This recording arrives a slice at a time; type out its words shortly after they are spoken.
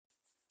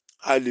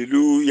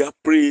Hallelujah.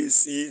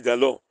 Praise ye the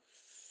Lord.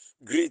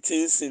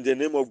 Greetings in the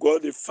name of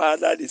God, the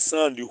Father, the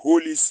Son, and the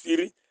Holy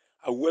Spirit.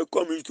 I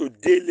welcome you to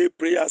daily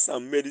prayers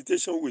and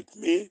meditation with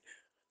me,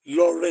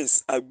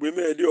 Lawrence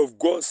Agbemede of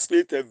God's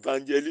Faith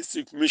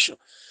Evangelistic Mission.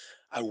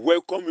 I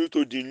welcome you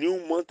to the new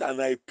month, and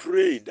I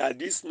pray that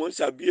this month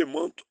shall be a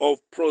month of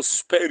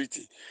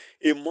prosperity,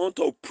 a month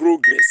of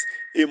progress,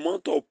 a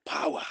month of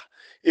power,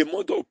 a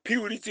month of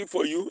purity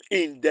for you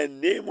in the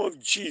name of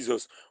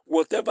Jesus.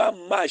 Whatever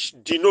March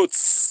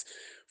denotes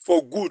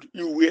for good,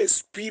 you will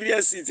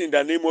experience it in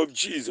the name of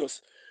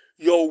Jesus.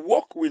 Your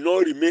work will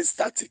not remain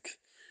static.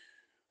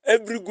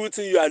 Every good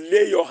thing you are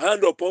laying your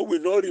hand upon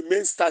will not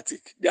remain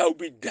static. There will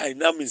be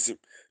dynamism.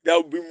 There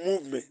will be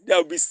movement. There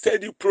will be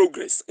steady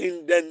progress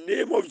in the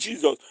name of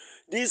Jesus.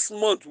 This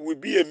month will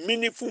be a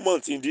meaningful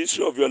month in the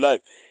history of your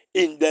life.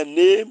 In the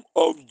name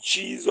of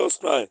Jesus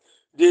Christ.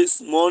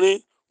 This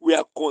morning, we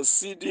are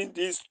considering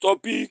this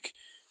topic.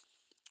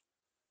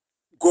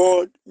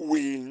 God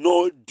will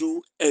not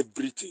do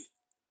everything.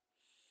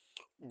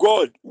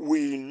 God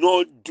will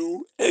not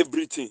do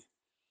everything.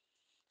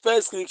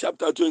 First Kings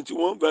chapter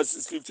 21,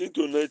 verses 15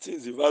 to 19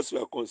 is the verse we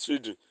are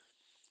considering.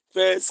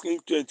 First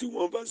Kings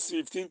 21, verse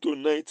 15 to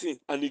 19.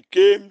 And it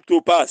came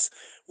to pass,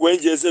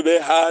 when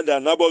Jezebel heard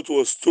that Naboth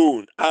was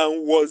stoned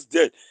and was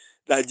dead,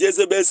 that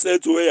Jezebel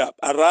said to Ahab,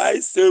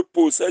 Arise, take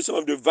possession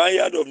of the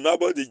vineyard of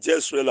Naboth the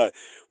Jezreelite,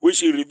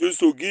 which he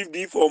refused to give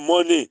thee for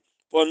money.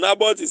 For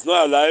Naboth is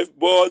not alive,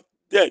 but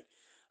dead.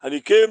 And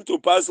it came to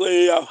pass, when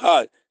Ahab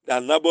heard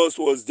that Naboth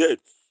was dead,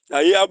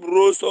 that Ahab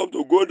rose up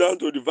to go down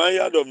to the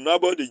vineyard of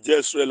Naboth the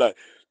Jezreelite,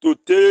 to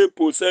take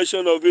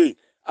possession of it.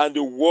 And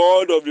the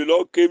word of the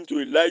Lord came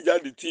to Elijah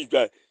the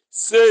Tishbite,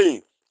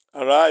 saying,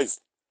 Arise,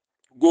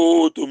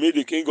 go to meet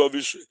the king of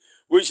Israel,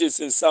 which is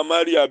in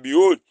Samaria.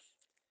 Behold,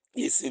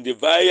 he is in the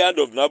vineyard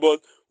of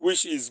Naboth,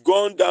 which is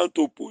gone down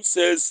to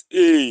possess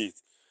it.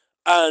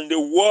 And the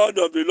word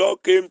of the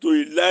Lord came to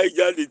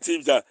Elijah the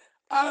Tishbite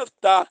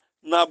after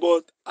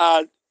Naboth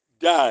had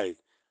died.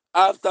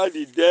 After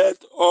the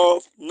death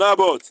of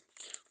Naboth,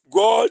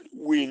 God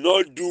will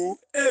not do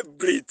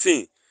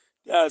everything.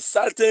 There are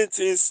certain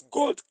things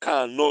God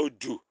cannot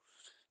do.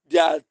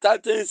 There are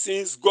certain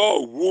things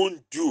God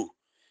won't do.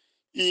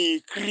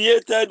 He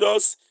created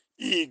us.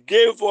 He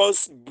gave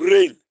us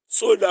brain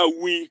so that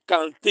we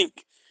can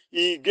think.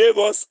 He gave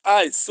us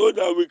eyes so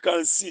that we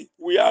can see.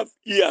 We have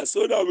ears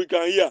so that we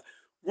can hear.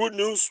 Good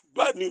news,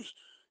 bad news.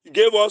 He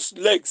gave us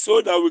legs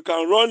so that we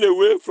can run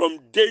away from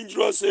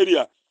dangerous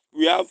area.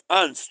 We have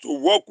hands to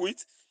walk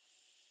with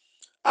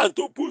and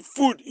to put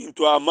food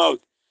into our mouth.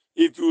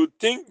 If you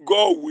think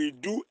God will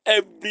do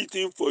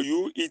everything for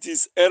you, it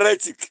is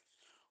heretic.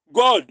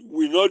 God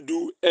will not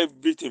do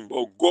everything,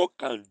 but God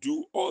can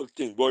do all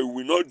things, but he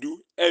will not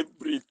do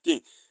everything.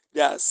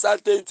 There are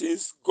certain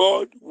things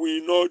God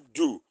will not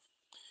do.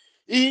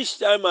 Each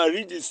time I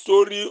read the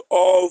story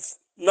of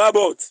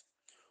Naboth,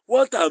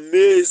 what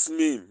amazed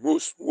me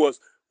most was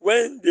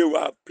when they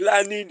were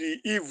planning the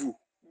evil,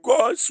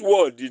 God's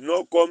word did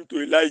not come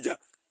to Elijah.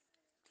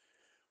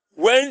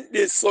 When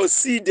they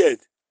succeeded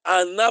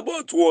and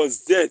Naboth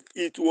was dead,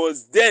 it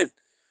was then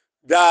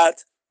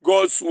that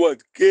God's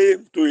word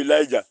came to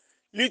Elijah.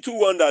 Little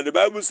wonder, the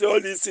Bible says all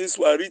these things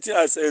were written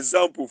as an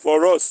example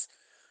for us.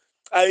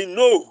 I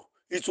know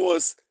it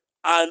was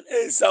an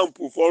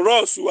example for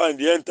us who are in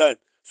the end time,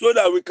 so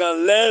that we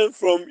can learn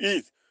from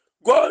it.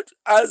 God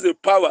has the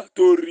power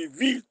to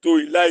reveal to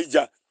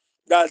Elijah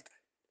that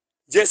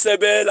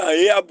Jezebel and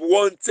Ahab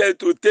wanted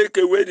to take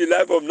away the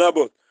life of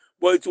Naboth,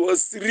 but it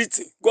was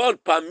written.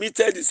 God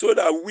permitted it so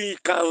that we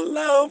can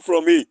learn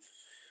from it.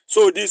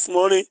 So this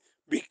morning,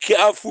 be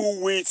careful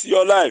with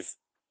your life.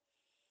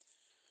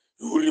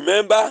 You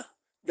remember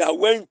that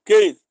when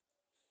Cain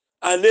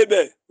and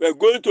Abel were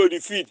going to the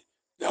field,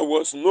 there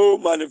was no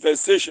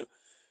manifestation.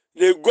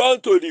 They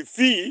got to the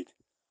field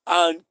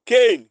and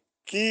Cain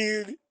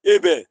killed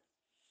Abel.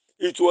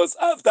 It was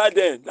after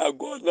then that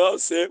God now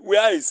said,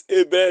 Where is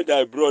Abel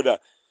thy brother?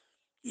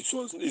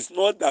 It's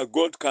not that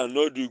God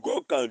cannot do it.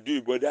 God can do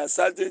it, but there are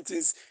certain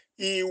things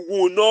he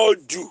will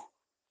not do.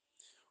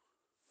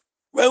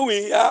 When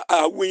we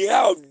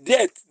have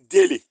death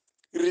daily,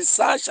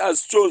 research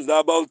has shown that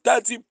about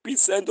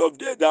 30% of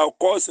death that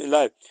occurs in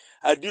life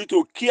are due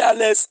to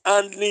careless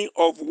handling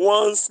of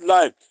one's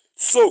life.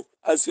 So,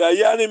 as you are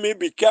hearing me,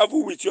 be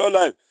careful with your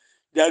life.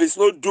 There is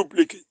no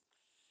duplicate.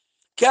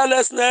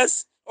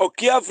 Carelessness or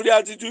carefree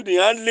attitude in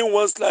handling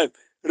one's life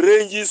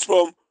ranges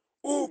from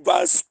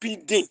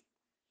overspeeding,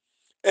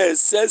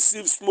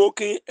 excessive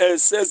smoking,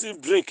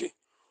 excessive drinking,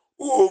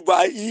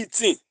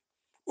 overeating,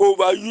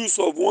 overuse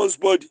of one's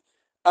body,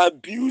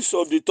 abuse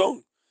of the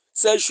tongue,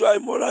 sexual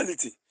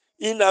immorality,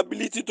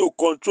 inability to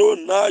control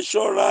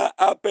natural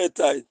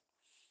appetite.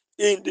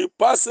 In the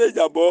passage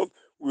above,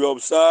 we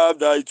observe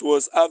that it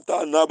was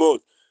after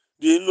Naboth,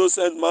 the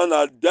innocent man,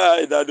 had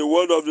died, that the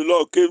word of the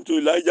Lord came to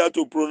Elijah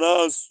to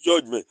pronounce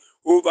judgment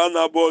over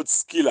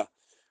Naboth's killer.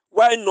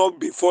 Why not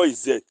before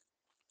his death?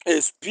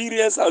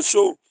 Experience has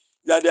shown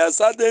that there are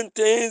certain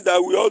things that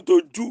we ought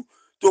to do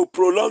to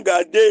prolong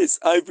our days.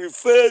 And if we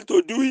fail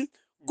to do it,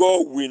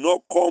 God will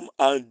not come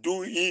and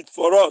do it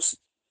for us.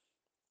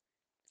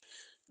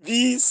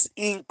 This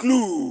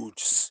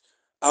includes,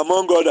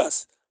 among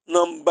others,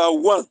 number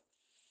one,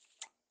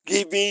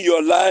 giving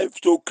your life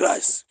to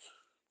Christ,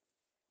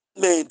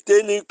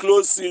 maintaining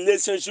close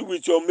relationship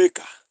with your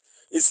maker.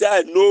 He said,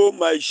 I know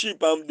my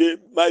sheep and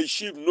my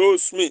sheep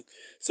knows me.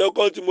 2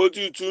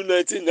 Timothy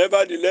 2:19,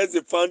 nevertheless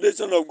the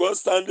foundation of God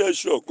standeth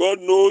sure. God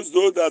knows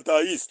those that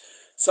are his.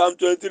 Psalm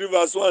 23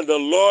 verse 1, the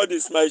Lord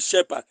is my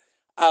shepherd.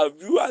 Have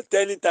you at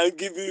any time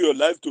given your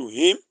life to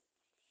him?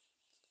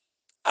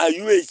 Are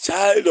you a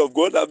child of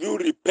God? Have you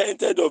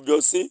repented of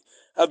your sin?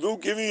 Have you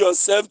given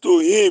yourself to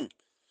him?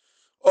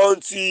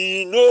 Until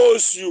he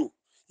knows you,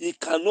 he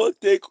cannot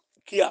take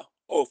care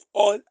of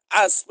all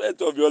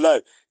aspects of your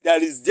life.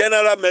 There is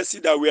general mercy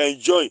that we are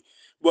enjoying,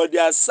 but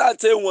there are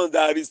certain ones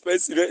that are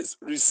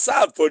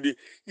reserved for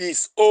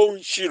his own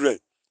children.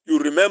 You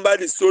remember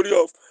the story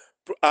of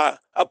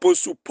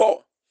Apostle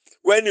Paul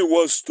when he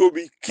was to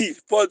be killed.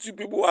 40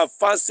 people were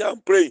fasting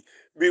and praying.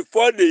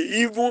 Before they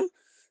even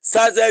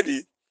started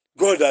it,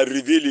 God had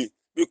revealed it,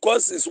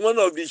 because it's one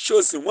of the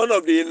chosen, one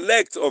of the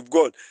elect of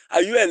God.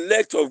 Are you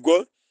elect of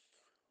God?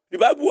 The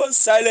Bible was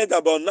silent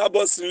about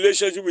Naboth's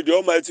relationship with the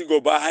Almighty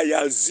God, but I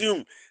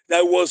assume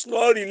that was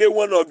not really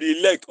one of the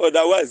elect.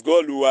 Otherwise,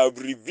 God will have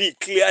revealed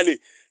clearly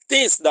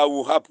things that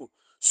will happen.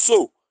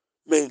 So,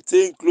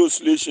 maintain close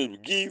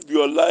relationship. Give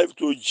your life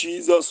to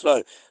Jesus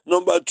Christ.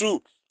 Number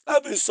two,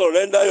 having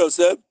surrender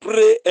yourself,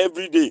 pray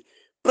every day.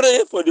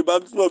 Pray for the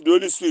baptism of the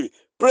Holy Spirit.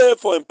 Pray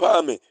for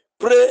empowerment.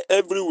 Pray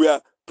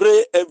everywhere.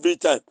 Pray every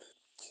time.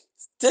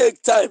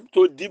 Take time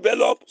to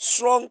develop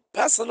strong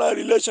personal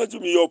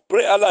relationship in your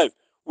prayer life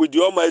with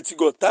the Almighty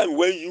God. Time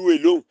when you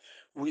alone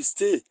will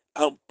stay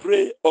and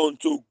pray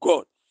unto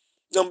God.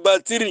 Number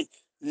three,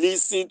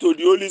 listen to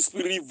the Holy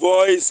Spirit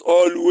voice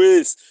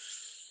always.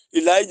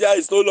 Elijah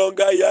is no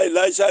longer here.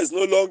 Elisha is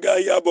no longer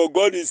here, but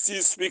God is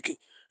still speaking.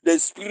 The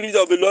Spirit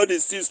of the Lord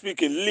is still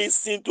speaking.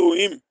 Listen to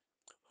him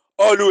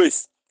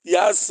always. He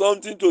has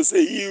something to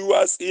say. He who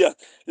has ears,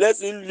 let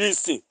him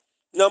listen.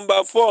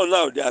 Number four,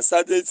 now there are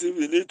certain things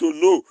we need to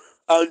know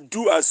and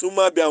do as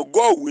human beings.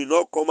 God will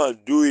not come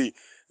and do it.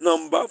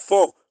 Number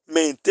four,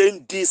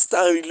 maintain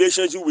distant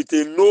relationship with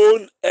a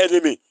known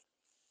enemy.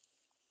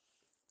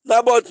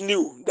 Naboth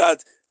knew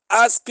that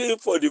asking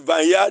for the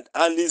vineyard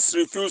and his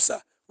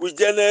refusal will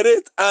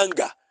generate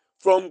anger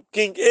from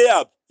King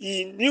Ahab.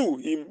 He knew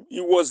he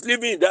was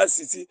living in that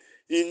city.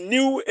 He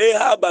knew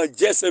Ahab and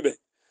Jezebel,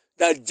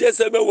 that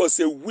Jezebel was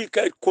a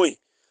wicked queen,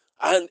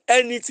 and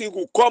anything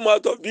could come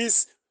out of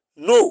this.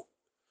 No,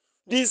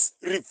 this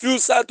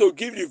refusal to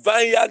give the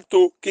vineyard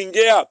to King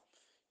Ahab,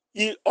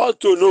 he ought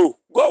to know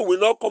God will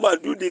not come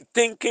and do the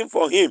thinking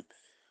for him.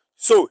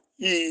 So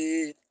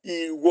he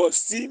was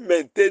still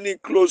maintaining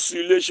close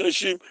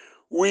relationship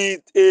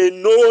with a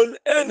known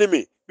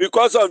enemy.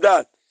 Because of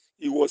that,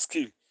 he was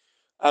killed.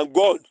 And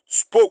God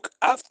spoke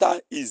after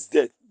his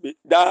death.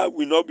 That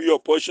will not be your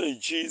portion in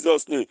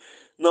Jesus' name.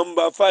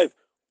 Number five,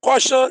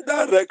 caution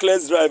that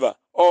reckless driver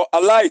or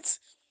alight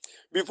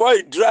before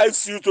he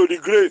drives you to the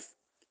grave.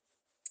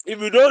 If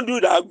you don't do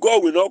that,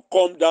 God will not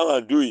come down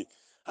and do it.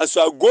 As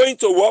you are going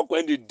to work,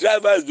 when the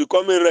driver is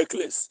becoming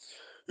reckless,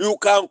 you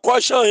can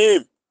caution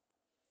him.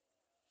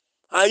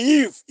 And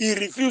if he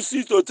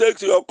refuses to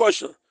take your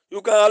caution,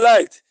 you can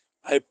alight.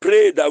 I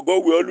pray that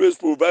God will always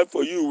provide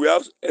for you. We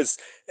have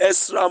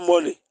extra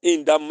money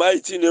in the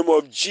mighty name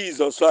of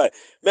Jesus Christ.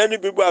 Many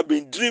people have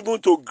been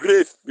driven to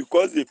grave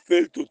because they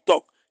fail to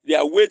talk. They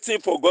are waiting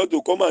for God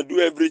to come and do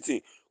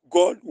everything.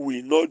 God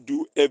will not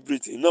do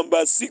everything.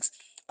 Number six,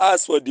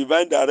 ask for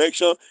divine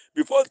direction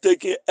before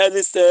taking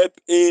any step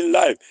in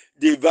life.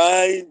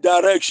 Divine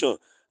direction.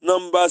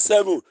 Number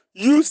seven,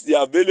 use the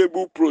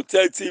available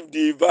protective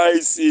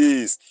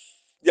devices.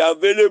 The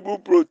available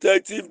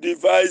protective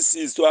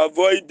devices to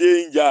avoid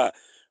danger.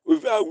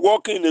 If you are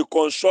working in a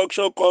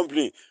construction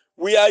company,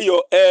 wear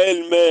your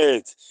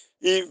helmet.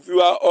 If you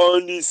are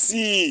on the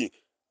sea,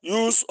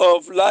 use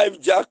of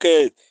life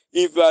jacket.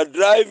 If you are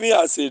driving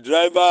as a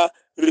driver,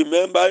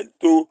 remember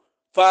to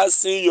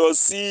fasten your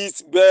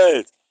seat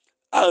belt,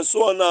 and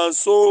so on and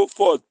so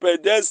forth.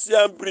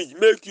 Pedestrian bridge,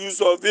 make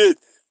use of it.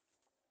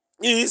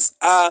 These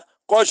are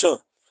caution.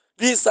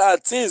 These are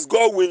things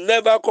God will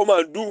never come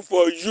and do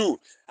for you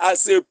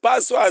as a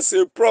pastor, as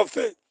a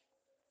prophet.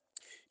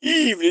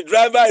 If the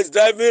driver is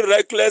driving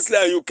recklessly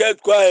and you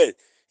kept quiet,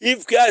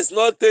 if care is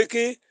not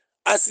taken,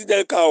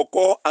 accident can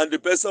occur and the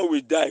person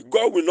will die.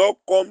 God will not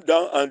come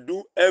down and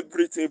do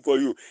everything for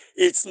you.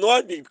 It's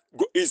not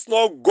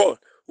God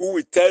who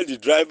will tell the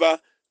driver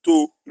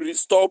to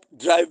stop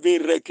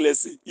driving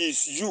recklessly.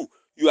 It's you.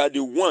 You are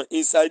the one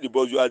inside the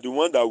bus. You are the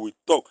one that will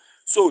talk.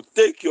 So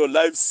take your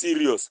life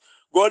serious.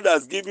 God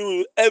has given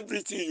you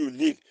everything you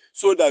need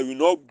so that you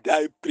not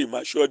die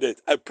premature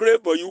death. I pray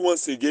for you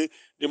once again.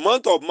 The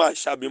month of March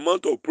shall be a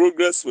month of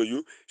progress for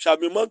you, shall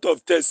be a month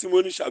of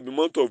testimony, shall be a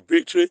month of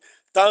victory.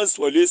 Thanks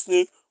for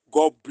listening.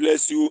 God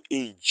bless you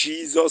in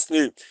Jesus'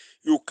 name.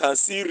 You can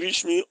still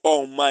reach me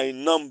on my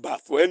number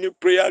for any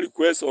prayer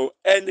request or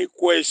any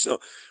question.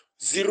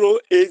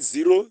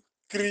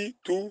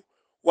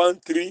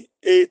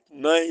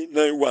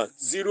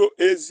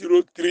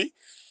 08032138991.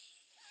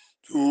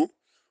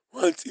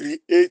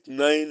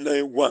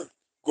 08032138991.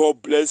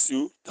 God bless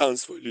you.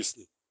 Thanks for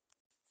listening.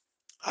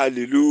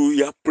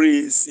 Hallelujah.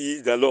 Praise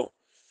ye the Lord.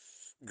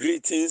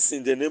 Greetings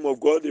in the name of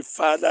God, the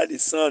Father, the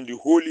Son, and the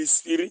Holy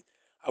Spirit.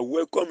 I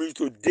welcome you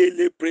to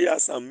daily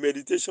prayers and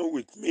meditation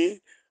with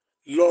me,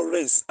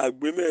 Lawrence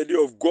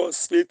Agbemede of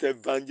God's Faith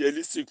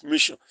Evangelistic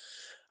Mission.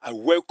 I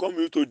welcome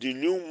you to the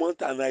new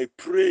month, and I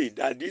pray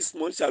that this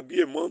month shall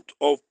be a month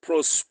of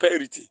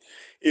prosperity,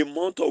 a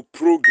month of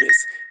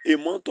progress, a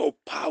month of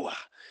power,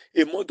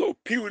 a month of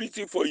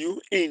purity for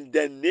you in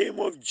the name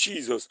of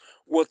Jesus.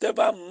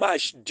 Whatever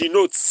March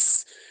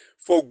denotes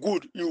for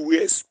good, you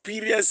will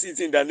experience it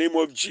in the name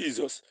of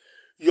Jesus.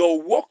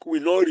 Your work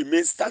will not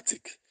remain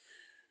static.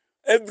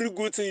 Every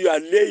good thing you are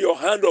lay your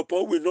hand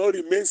upon will not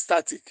remain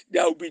static.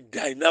 There will be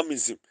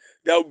dynamism.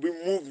 There will be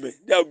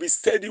movement. There will be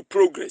steady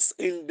progress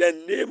in the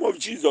name of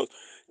Jesus.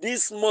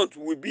 This month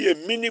will be a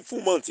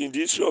meaningful month in the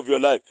history of your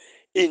life.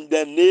 In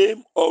the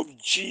name of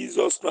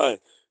Jesus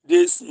Christ.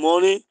 This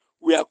morning,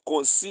 we are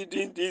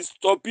considering this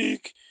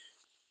topic.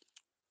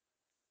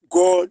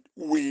 God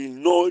will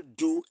not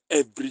do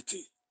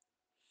everything.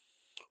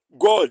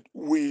 God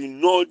will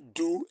not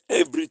do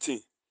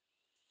everything.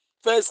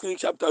 First Kings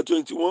chapter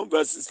 21,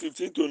 verses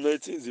 15 to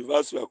 19 is the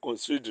verse we are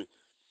considering.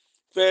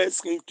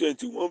 First Kings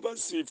 21,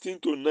 verse 15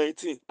 to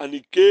 19. And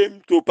it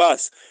came to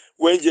pass,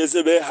 when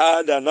Jezebel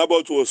heard that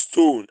Naboth was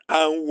stoned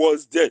and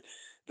was dead,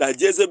 that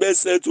Jezebel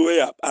said to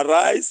Ahab,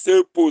 Arise,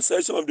 take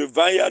possession of the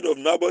vineyard of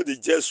Naboth the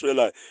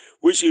Jezreelite,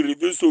 which he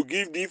refused to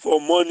give thee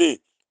for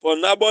money. For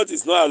Naboth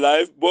is not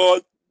alive,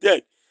 but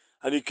dead.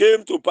 And it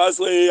came to pass,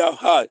 when Ahab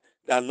heard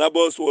that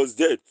Naboth was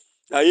dead,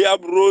 that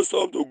Ahab rose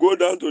up to go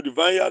down to the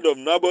vineyard of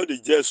Naboth the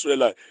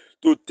Jezreelite,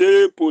 to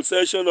take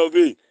possession of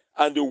it.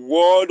 And the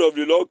word of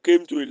the Lord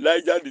came to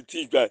Elijah the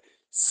Tishbite,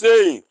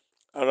 saying,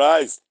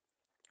 Arise,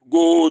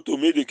 go to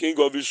meet the king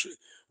of Israel,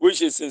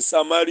 which is in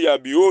Samaria.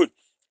 Behold,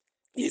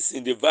 he is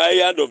in the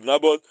vineyard of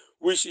Naboth,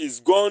 which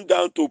is gone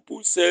down to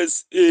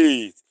possess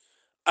it.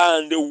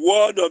 And the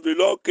word of the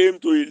Lord came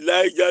to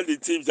Elijah the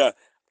Tishbite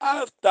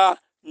after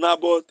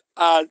Naboth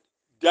had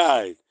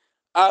died.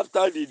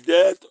 After the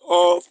death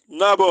of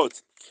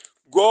Naboth,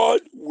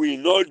 God will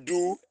not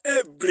do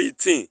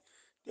everything.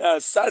 There are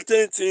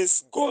certain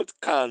things God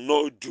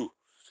cannot do.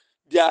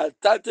 There are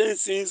certain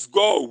things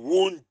God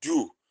won't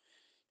do.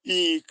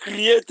 He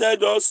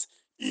created us.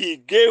 He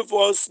gave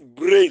us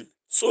brain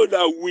so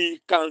that we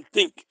can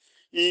think.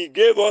 He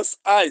gave us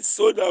eyes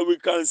so that we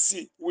can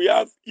see. We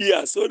have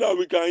ears so that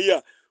we can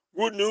hear.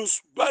 Good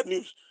news, bad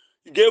news.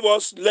 He gave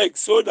us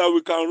legs so that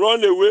we can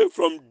run away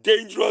from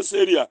dangerous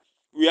area.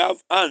 We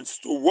have hands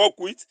to walk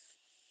with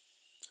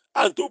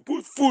and to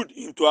put food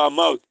into our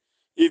mouth.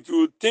 If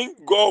you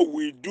think God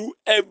will do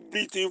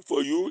everything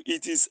for you,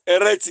 it is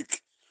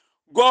heretic.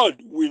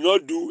 God will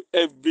not do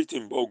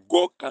everything, but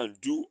God can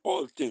do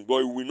all things, but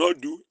He will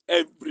not do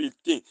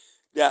everything.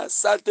 There are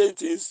certain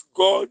things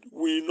God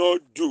will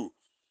not do.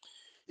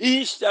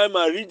 Each time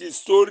I read the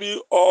story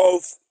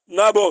of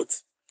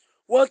Naboth,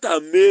 what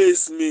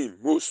amazed me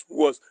most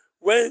was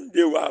when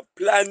they were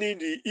planning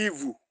the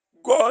evil,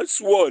 God's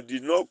word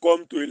did not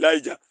come to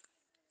Elijah.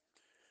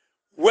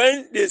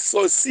 When they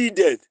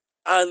succeeded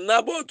and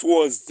Naboth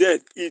was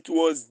dead, it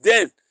was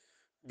then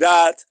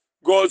that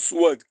God's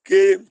word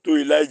came to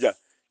Elijah.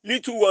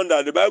 Little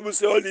wonder, the Bible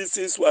says all these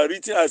things were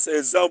written as an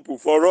example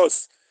for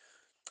us.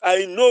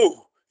 I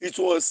know it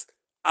was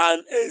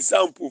an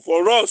example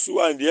for us who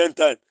are in the end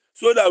time,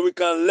 so that we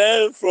can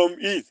learn from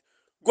it.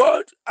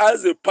 God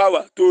has the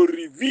power to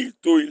reveal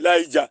to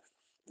Elijah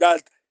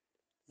that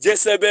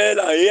Jezebel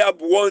and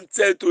Ahab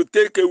wanted to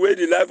take away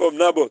the life of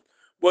Naboth,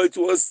 but it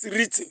was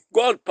written.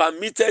 God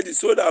permitted it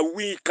so that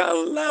we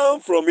can learn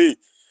from it.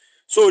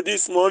 So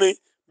this morning,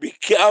 be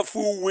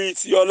careful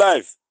with your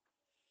life.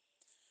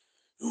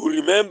 You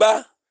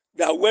remember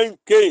that when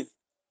Cain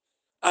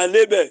and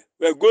Abel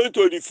were going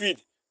to the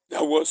field,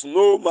 there was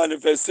no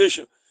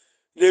manifestation.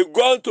 They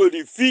got to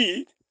the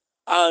field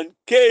and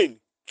Cain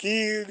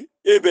killed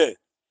Abel.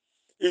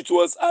 It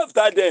was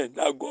after then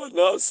that God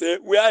now said,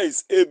 Where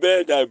is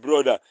Abel thy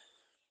brother?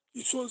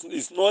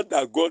 It's not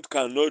that God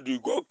cannot do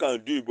it. God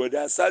can do it, but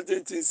there are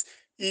certain things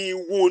He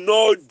will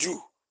not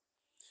do.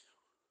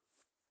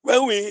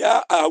 When we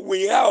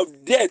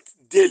have death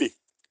daily,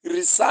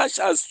 research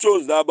has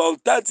shown that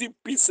about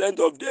 30%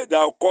 of death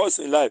that occurs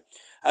in life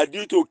are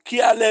due to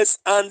careless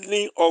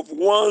handling of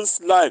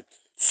one's life.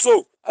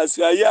 So, as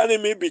you are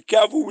hearing me, be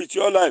careful with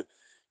your life.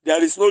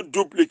 There is no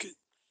duplicate.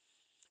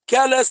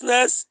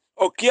 Carelessness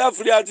or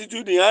carefree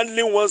attitude in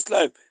handling one's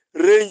life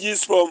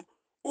ranges from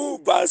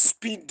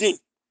overspeeding,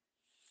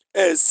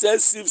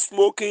 excessive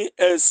smoking,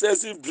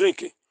 excessive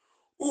drinking,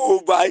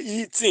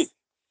 overeating,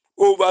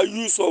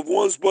 overuse of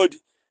one's body,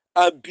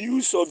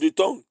 abuse of the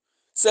tongue,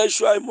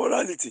 sexual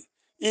immorality,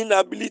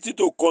 inability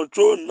to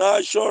control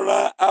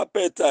natural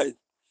appetite,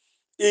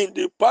 In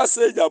the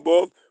passage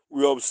above,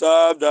 we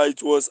observe that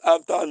it was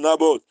after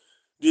Naboth,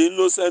 the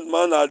innocent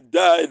man, had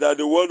died, that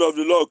the word of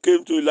the Lord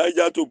came to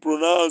Elijah to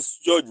pronounce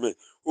judgment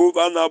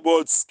over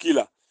Naboth's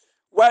killer.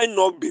 Why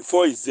not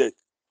before his death?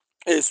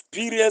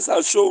 Experience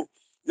has shown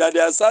that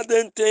there are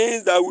certain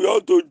things that we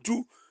ought to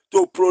do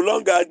to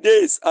prolong our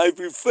days, and if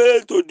we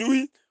fail to do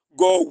it,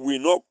 God will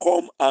not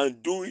come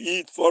and do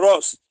it for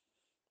us.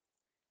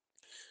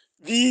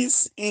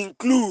 This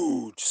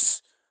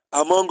includes,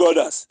 among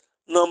others,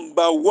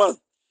 number one,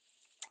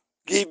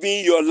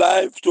 giving your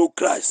life to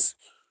Christ,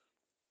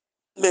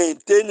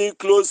 maintaining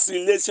close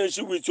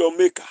relationship with your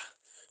maker.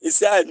 He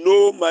said, I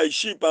know my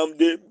sheep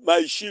and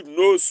my sheep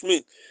knows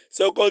me.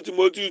 2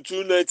 Timothy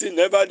 2:19,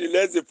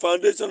 nevertheless the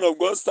foundation of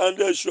God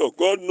standeth sure.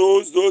 God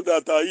knows those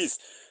that are his.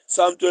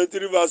 Psalm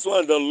 23 verse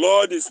 1, the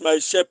Lord is my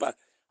shepherd.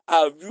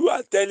 Have you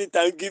at any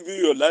time given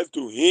your life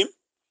to him?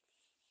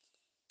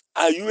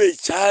 Are you a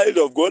child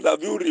of God?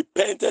 Have you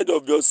repented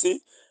of your sin?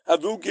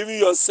 Have you given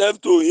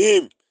yourself to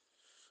him?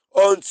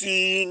 Until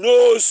he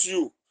knows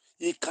you,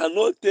 he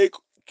cannot take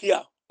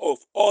care of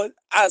all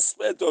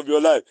aspects of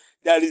your life.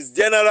 There is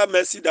general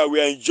mercy that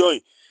we are enjoying,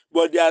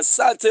 but there are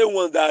certain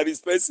ones that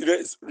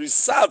are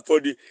reserved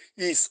for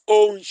his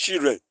own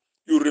children.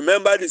 You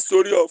remember the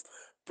story of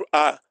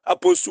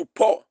Apostle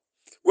Paul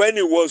when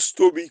he was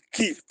to be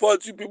killed.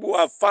 40 people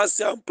were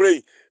fasting and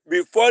praying.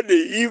 Before they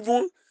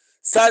even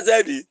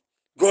started it,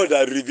 God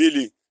had revealed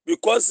it,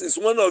 because it's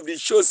one of the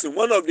chosen,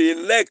 one of the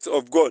elect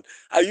of God.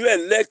 Are you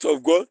elect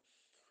of God?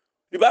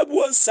 The Bible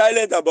was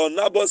silent about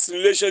Naboth's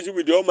relationship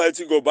with the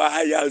Almighty God, but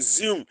I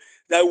assume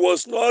that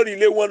was not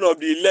really one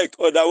of the elect.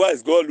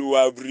 Otherwise, God will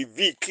have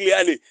revealed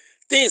clearly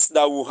things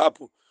that will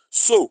happen.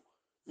 So,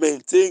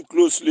 maintain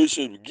close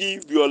relationship.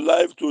 Give your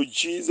life to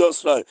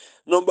Jesus Christ.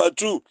 Number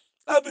two,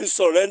 having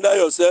surrender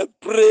yourself,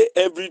 pray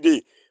every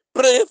day.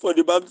 Pray for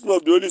the baptism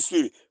of the Holy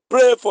Spirit.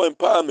 Pray for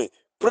empowerment.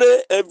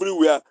 Pray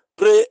everywhere.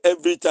 Pray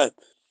every time.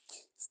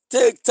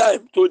 Take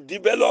time to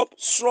develop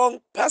strong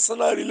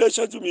personal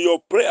relationship in your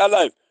prayer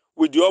life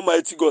with the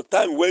Almighty God.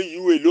 Time when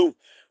you alone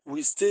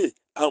will stay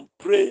and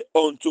pray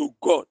unto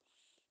God.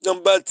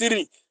 Number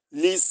three,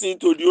 listen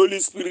to the Holy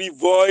Spirit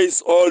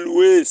voice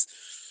always.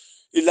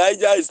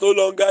 Elijah is no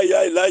longer here.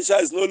 Elisha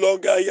is no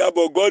longer here,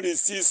 but God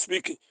is still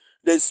speaking.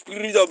 The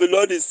Spirit of the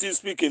Lord is still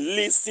speaking.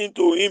 Listen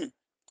to him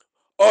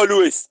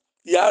always.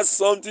 He has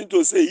something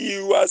to say. He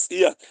who has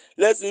ear,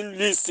 let him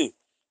listen.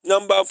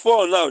 Number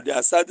four, now there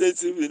are certain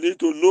things we need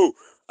to know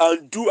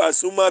and do as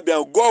human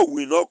beings. God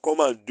will not come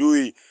and do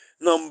it.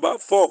 Number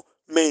four,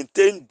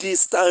 maintain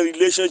distant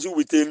relationship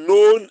with a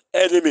known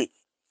enemy.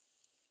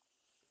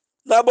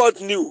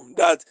 Naboth knew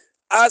that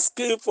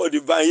asking for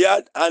the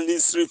vineyard and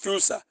his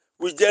refusal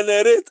will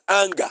generate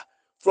anger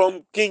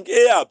from King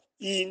Ahab.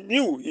 He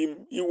knew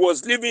he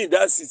was living in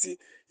that city.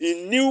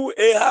 He knew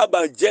Ahab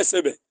and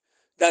Jezebel,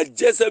 that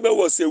Jezebel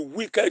was a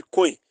wicked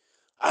queen,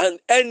 and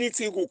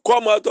anything could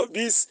come out of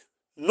this.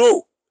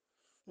 No,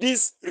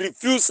 this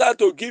refusal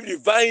to give the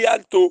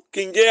vineyard to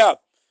King Ahab,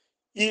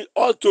 he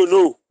ought to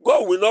know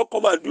God will not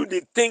come and do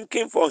the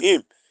thinking for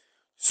him.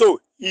 So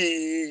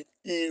he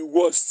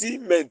was still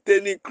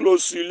maintaining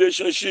close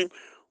relationship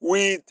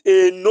with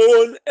a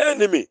known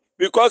enemy.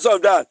 Because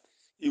of that,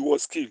 he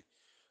was killed.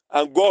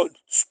 And God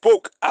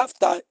spoke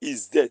after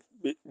his death.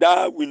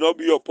 That will not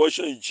be your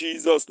portion in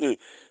Jesus' name.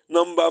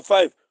 Number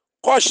five,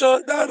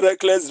 caution that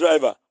reckless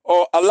driver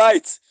or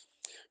alight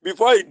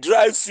before he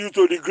drives you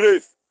to the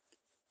grave.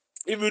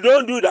 If you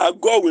don't do that,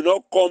 God will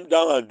not come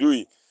down and do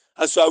it.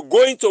 As you are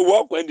going to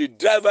work, when the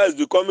driver is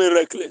becoming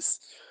reckless,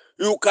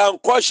 you can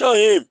caution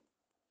him.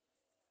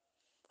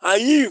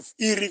 And if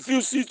he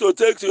refuses to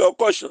take your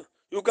caution,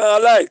 you can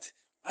alight.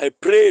 I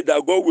pray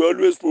that God will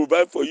always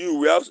provide for you.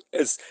 We have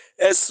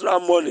extra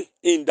money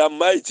in the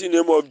mighty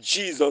name of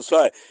Jesus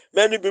Christ.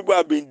 Many people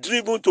have been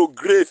driven to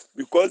grave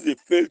because they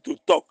fail to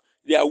talk.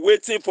 They are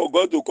waiting for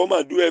God to come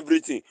and do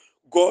everything.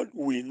 God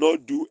will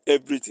not do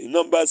everything.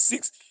 Number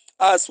six,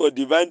 ask for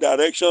divine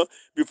direction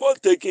before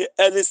taking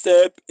any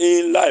step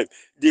in life.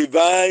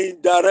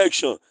 Divine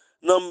direction.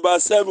 Number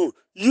seven,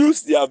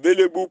 use the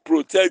available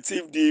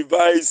protective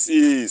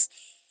devices.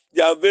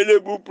 The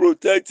available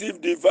protective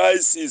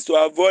devices to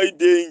avoid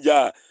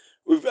danger.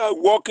 If you are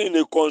working in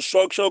a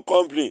construction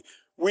company,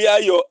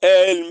 wear your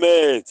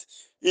helmet.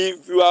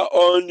 If you are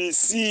on the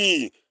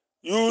sea,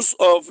 use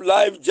of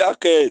life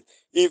jacket.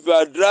 If you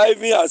are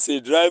driving as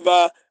a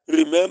driver,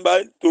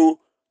 remember to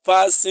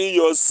fasten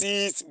your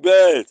seat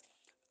belt,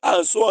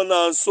 and so on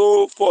and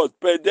so forth.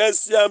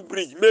 Pedestrian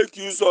bridge, make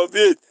use of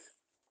it.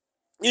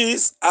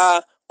 These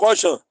are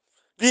caution.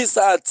 These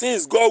are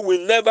things God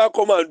will never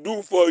come and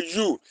do for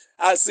you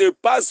as a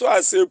pastor,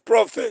 as a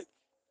prophet.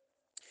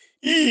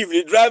 If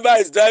the driver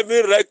is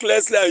driving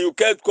recklessly and you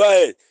kept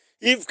quiet,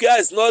 if care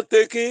is not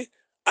taken,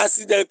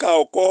 accident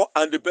can occur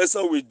and the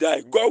person will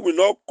die. God will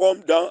not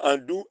come down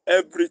and do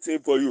everything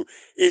for you.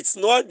 It's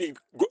not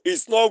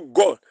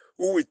God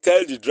who will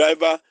tell the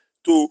driver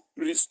to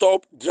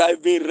stop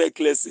driving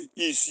recklessly.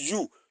 It's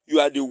you.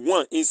 You are the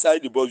one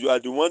inside the bus. You are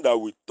the one that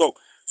will talk.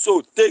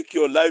 So take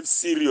your life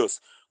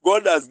serious.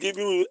 God has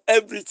given you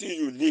everything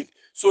you need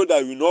so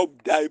that you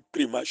not die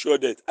premature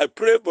death. I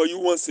pray for you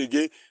once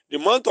again. The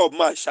month of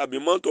March shall be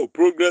month of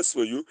progress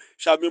for you,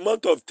 shall be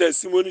month of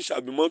testimony,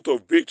 shall be month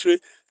of victory.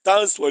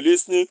 Thanks for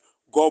listening.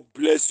 God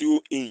bless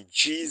you in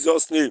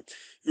Jesus' name.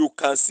 You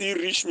can still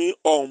reach me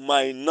on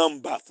my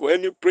number for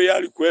any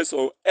prayer request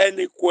or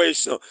any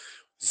question.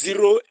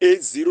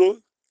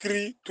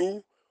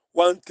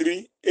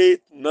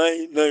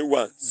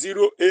 08032138991.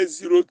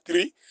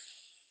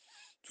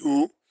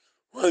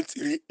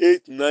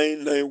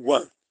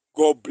 08032138991.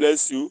 God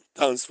bless you.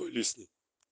 Thanks for listening.